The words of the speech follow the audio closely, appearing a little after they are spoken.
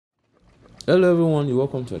Hello everyone, you're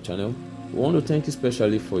welcome to our channel. We want to thank you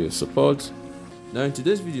especially for your support. Now in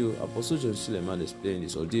today's video, Apostle John Suleman explained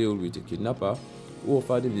his ordeal with a kidnapper who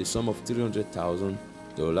offered him the sum of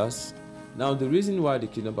 $300,000. Now the reason why the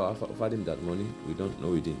kidnapper offered him that money, we don't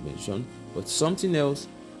know, he didn't mention, but something else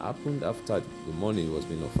happened after the money was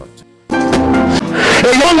being offered.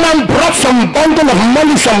 A young man brought some bundle of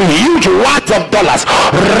money, some huge wads of dollars,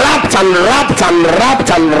 wrapped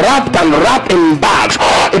in bags,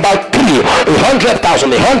 about 100,000.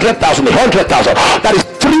 That is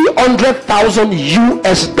 300,000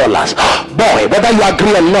 US dollars. Boy, whether you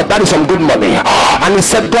agree or not, that is some good money. And he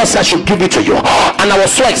said, God said I should give it to you. And I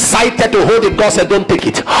was so excited to hold it. God said, don't take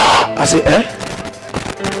it. I said,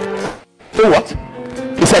 So what?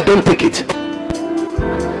 He said, don't take it.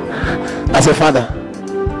 I said, Father,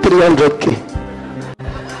 300K.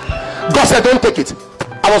 God said, don't take it.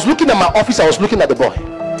 I was looking at my office, I was looking at the boy.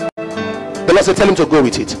 The Lord said, tell him to go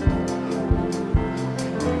with it.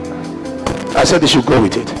 I said they should go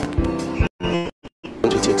with it.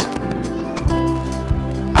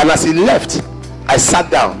 And as he left, I sat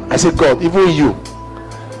down. I said, God, even you,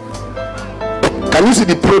 can you see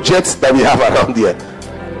the projects that we have around here?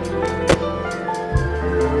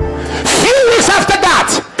 Few weeks after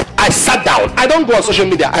that, I sat down. I don't go on social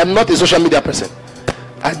media. I'm not a social media person.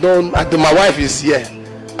 My wife is here.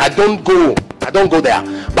 I don't go there.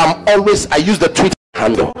 But I use the Twitter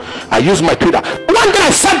handle. I use my Twitter. One day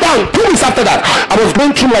I sat down. 2 weeks after that, I was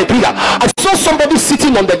going through my Twitter. I saw somebody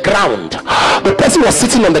sitting on the ground. The person was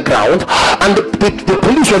sitting on the ground, and the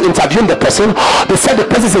police was interviewing the person. They said the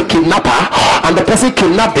person is a kidnapper, and the person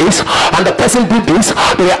kidnapped this, and the person did this.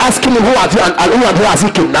 They were asking him who are you, and who has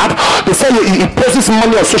he kidnapped. They said he posts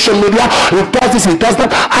money on social media, he does this, he does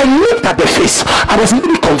that. I looked at the face. I was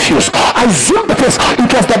really confused. I zoomed the face.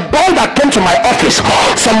 It was the boy that came to my office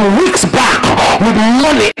some weeks back with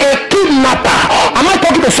money, a kidnapper. Am I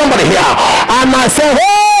talking to somebody here? And I said,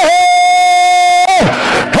 hey!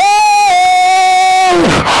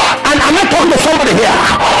 And am I talking to somebody here?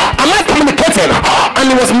 Am I communicating? And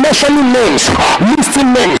he was mentioning names,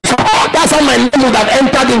 listing names. That's how my name would have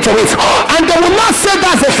entered into it. And they will not say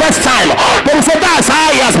that's the first time. They will say that's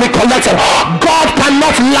how he has been collected. God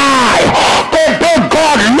cannot lie. Obey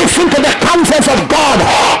God. Listen to the counsels of God.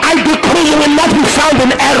 I decree you will not be found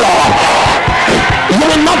in error. You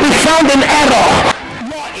will not be found in error.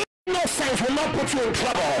 Your innocence will not put you in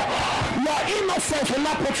trouble. Your innocence will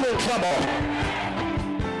not put you in trouble.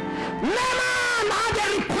 Naaman had a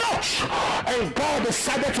reproach, and God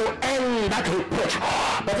decided to end that reproach.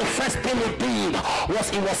 But the first thing he did was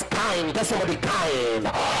he was kind. Get somebody kind.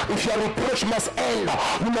 If your reproach must end,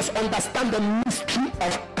 you must understand the mystery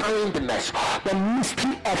of kindness. The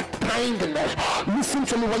mystery of kindness. Listen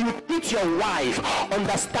to me. When you treat your wife,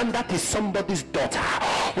 understand that is somebody's daughter.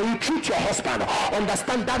 When you treat your husband,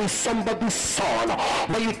 understand that is somebody's son.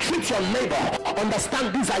 When you treat your neighbor,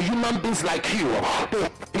 understand these are human beings like you.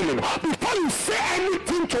 Before you say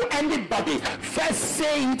anything to anybody, first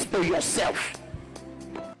say it to yourself.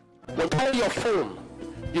 When you call your phone,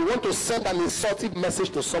 you want to send an insulting message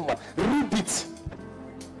to someone, read it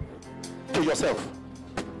to yourself.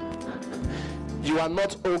 You are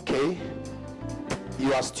not okay.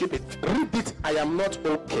 You are stupid. Read it. I am not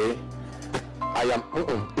okay. I am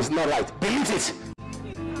it's not right. Delete it.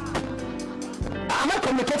 Am I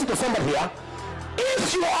communicating to somebody here?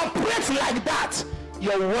 If you operate like that,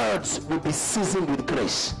 your words will be seasoned with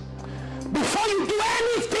grace. Before you do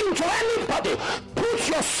anything to anybody, put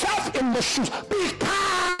yourself in the shoes. Be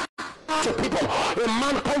kind to people. A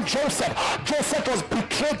man called Joseph. Joseph was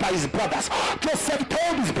betrayed by his brothers. Joseph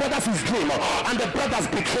told his brothers his dream, and the brothers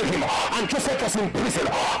betrayed him, and Joseph was in prison.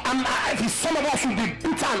 And some of us will be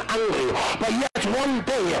bitter and angry, but yet one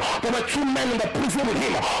day there were 2 men in the prison with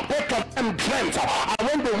him. Both of them dreamt, and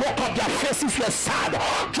when they woke up, their faces were sad.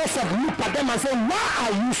 Joseph looked at them and said, why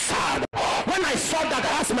are you sad? When I saw that,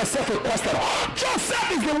 I asked myself a question.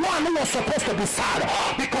 Joseph is the one who was supposed to be sad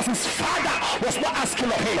because his father was not asking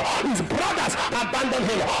of him. His brothers abandoned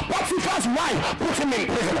him. Potiphar's wife put him in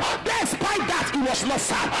prison. Despite that, he was not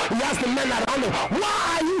sad. He asked the men around him,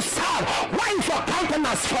 why are you sad? Why is your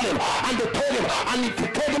countenance falling? And they told him, and he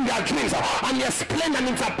told them their dreams, and he explained and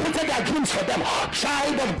interpreted their dreams for them.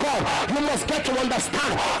 Child of God, you must get to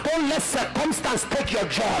understand. Don't let circumstance take your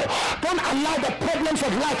joy. Don't allow the problems of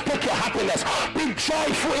life take your happiness. Be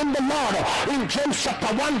joyful in the Lord. In James chapter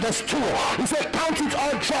 1 verse 2, he said, count it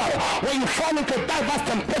all joy when you fall into diverse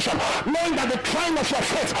temptation, knowing that the trying of your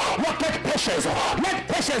faith worketh patience. Let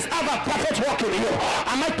patience have a perfect work in you.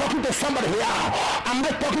 Am I talking to somebody here? Am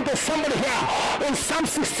I talking to somebody here? In Psalm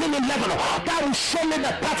 16:11, thou will show me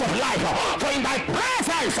the path of life. For in thy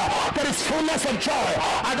presence there is fullness of joy,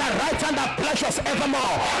 and thy right hand are pleasures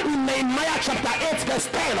evermore. In Nehemiah chapter 8 verse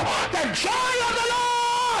 10, the joy of the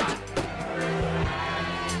Lord.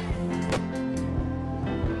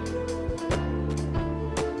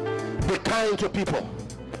 Be kind to people.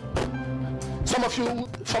 Some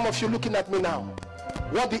of you looking at me now,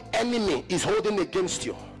 what the enemy is holding against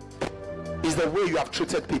you is the way you have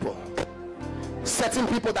treated people. Certain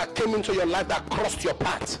people that came into your life that crossed your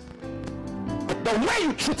path, the way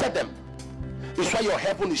you treated them is why your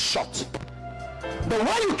heaven is shut. The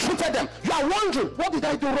way you treated them, you are wondering, what did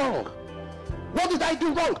I do wrong? What did I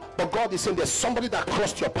do wrong? But God is saying there's somebody that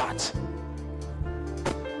crossed your path.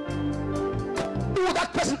 Oh,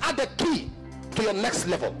 that person had the key to your next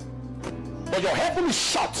level, but your heaven is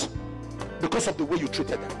shut because of the way you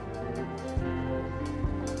treated them.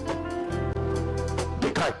 Be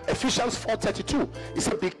kind. Ephesians 4:32, it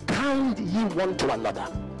said, be kind ye one to another.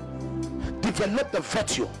 Develop the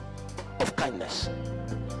virtue of kindness.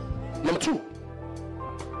 Number 2,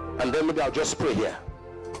 and then maybe I'll just pray here.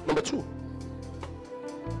 Number 2,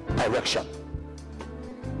 direction.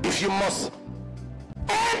 If you must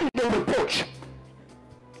end the reproach,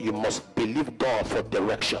 you must believe God for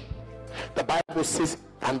direction. The Bible says,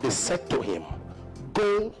 and they said to him,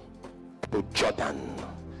 go to Jordan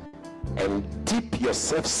and dip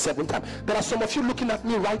yourself 7 times. There are some of you looking at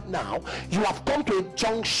me right now. You have come to a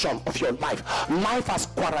junction of your life. Life has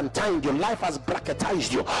quarantined you. Life has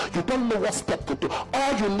bracketized you. You don't know what step to do.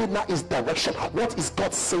 All you need now is direction. What is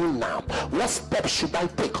God saying now? What step should I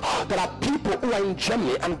take? There are people who are in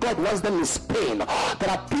Germany and God wants them in Spain. There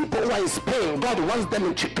are people who are in Spain. God wants them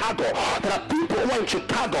in Chicago. There are people who are in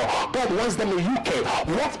Chicago. God wants them in UK.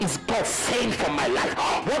 What is God saying for my life?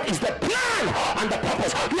 What is the plan and the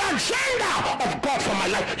purpose? The agenda of God for my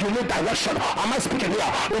life. You need direction. Am I speaking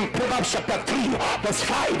here? In Proverbs chapter 3 verse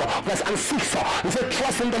 5 verse and 6, he said,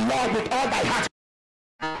 trust in the Lord with all thy heart,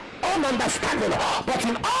 all understanding, but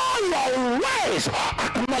in all your ways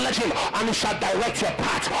acknowledge him, and he shall direct your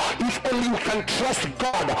path. If only you can trust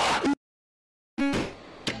God.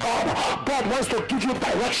 God wants to give you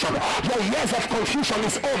direction. Your years of confusion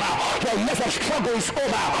is over. Your years of struggle is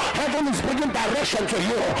over. Heaven is bringing direction to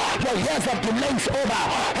you. Your years of delay is over.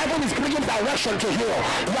 Heaven is bringing direction to you.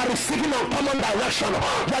 You are receiving uncommon direction.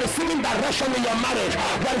 You are receiving direction in your marriage.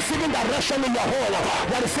 You are receiving direction in your home.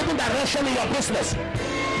 You are receiving direction in your business.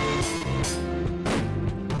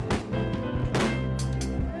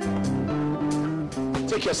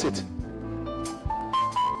 Take your seat.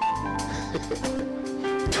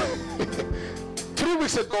 3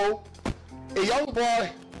 weeks ago, a young boy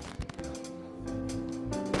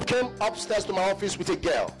came upstairs to my office with a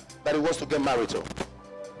girl that he wants to get married to.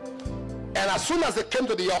 And as soon as they came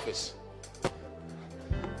to the office,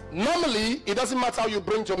 normally it doesn't matter how you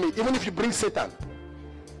bring to me. Even if you bring Satan,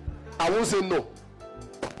 I won't say no.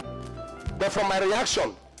 But from my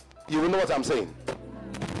reaction, you will know what I'm saying.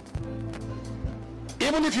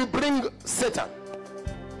 Even if you bring Satan,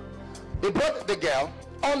 he brought the girl.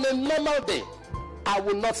 On a normal day, I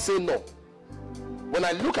will not say no. When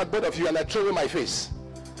I look at both of you and I throw in my face,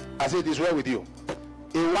 I say, it is well with you.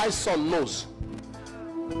 A wise son knows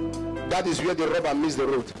that is where the rubber meets the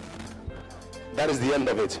road. That is the end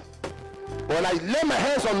of it. When I lay my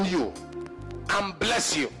hands on you and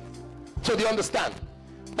bless you, so they understand.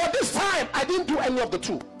 But this time I didn't do any of the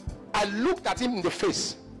two. I looked at him in the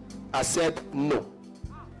face. I said no.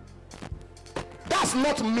 That's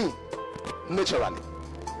not me naturally.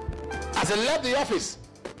 As I left the office,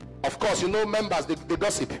 of course, you know, members, they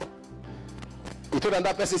gossip. He told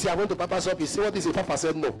another person, say, I went to Papa's office. He said, what is it? Papa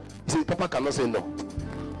said no. He said, Papa cannot say no.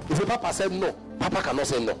 He said, Papa said no. Papa cannot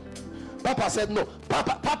say no. Papa said no.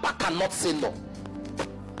 Papa cannot say no.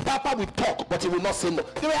 Papa will talk, but he will not say no.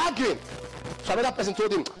 They were arguing. So another person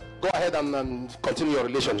told him, go ahead and continue your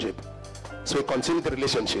relationship. So he continued the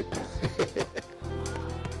relationship.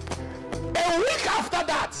 A week after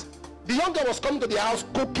that, the young girl was coming to the house,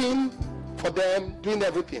 cooking for them, doing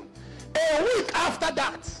everything. A week after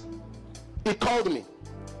that, he called me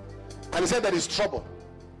and he said there is trouble.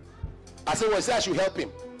 I said, well, he said I should help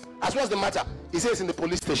him. I said, what's the matter? He said it's in the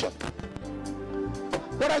police station.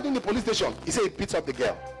 What are you doing in the police station? He said he beats up the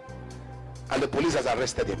girl and the police has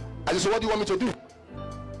arrested him. I said, so what do you want me to do?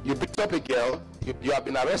 You beat up a girl, you have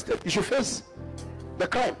been arrested. You should face the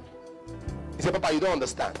crime. He said, Papa, you don't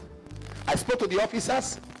understand. I spoke to the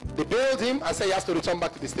officers. They bailed him and said he has to return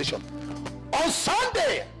back to the station. On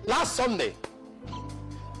Sunday, last Sunday,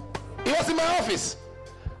 he was in my office.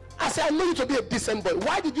 I said, I know you to be a decent boy.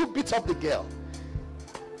 Why did you beat up the girl?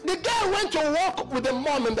 The girl went to work with the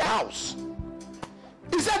mom in the house.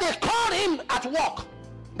 He said they called him at work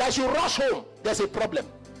that you rush home. There's a problem.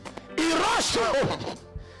 He rushed home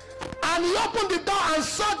and he opened the door and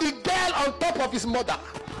saw the girl on top of his mother.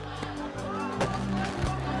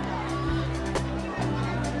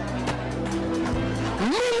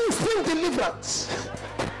 Ministering deliverance.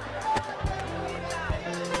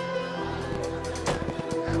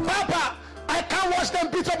 Papa, I can't watch them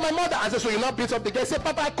beat up my mother. I said, so you not beat up the girl? I said,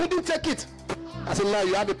 Papa, I couldn't take it. I said, now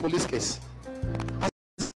you have a police case.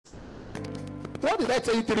 What did I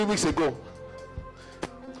tell you 3 weeks ago?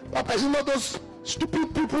 Papa, is it not those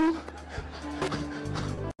stupid people?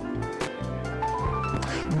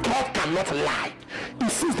 God cannot lie. He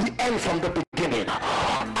sees the end from the beginning.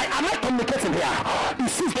 Am I communicating here? He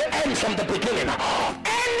sees the end from the beginning.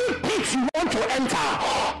 Any pit you want to enter,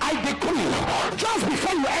 I decree, just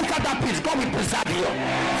before you enter that pit, God will preserve you.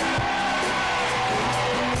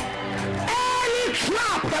 Any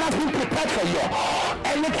trap that has been prepared for you,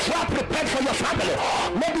 any trap prepared for your family,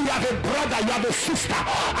 maybe you have a brother, you have a sister,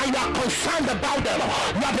 and you are concerned about them.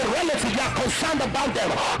 You have a relative, you are concerned about them.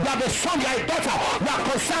 You have a son, you have a daughter, you are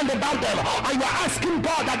concerned about them, and you are asking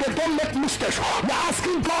God that they don't make mistakes. You are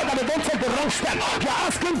asking God that they don't take the wrong step. You are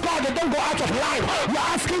asking God they don't go out of line. You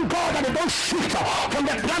are asking God that they don't shift from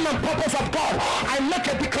the plan and purpose of God. I make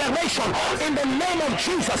a declaration in the name of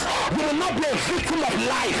Jesus. You will not be a victim of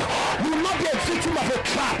life. You will not be a victim of a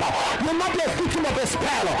trap. You will not be a victim of a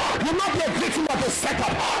spell. You will not be a victim of a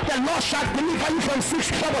setup. The Lord shall deliver you from 6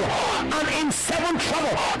 trouble, and in 7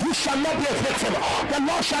 trouble you shall not be a victim. The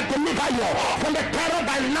Lord shall deliver you from the terror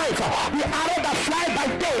by night, the arrow that fly by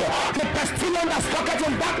day, the pestilence that stalketh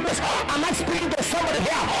in darkness. Am I speaking to somebody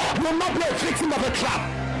here? You will not be a victim of a trap.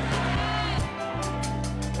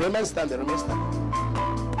 Remain standing, remain standing.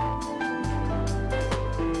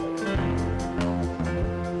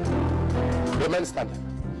 Remain standing.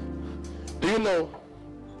 Do you know,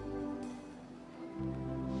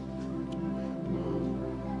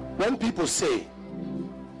 when people say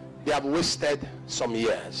they have wasted some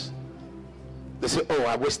years, they say, oh,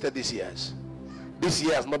 I wasted these years. This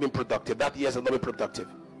year has not been productive. That year has not been productive.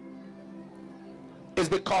 It's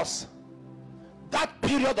because that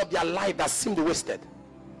period of their life that seemed wasted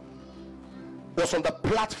was on the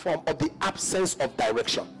platform of the absence of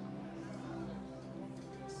direction.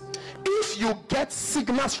 If you get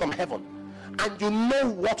signals from heaven and you know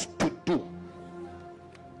what to do,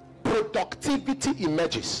 productivity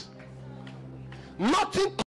emerges. Nothing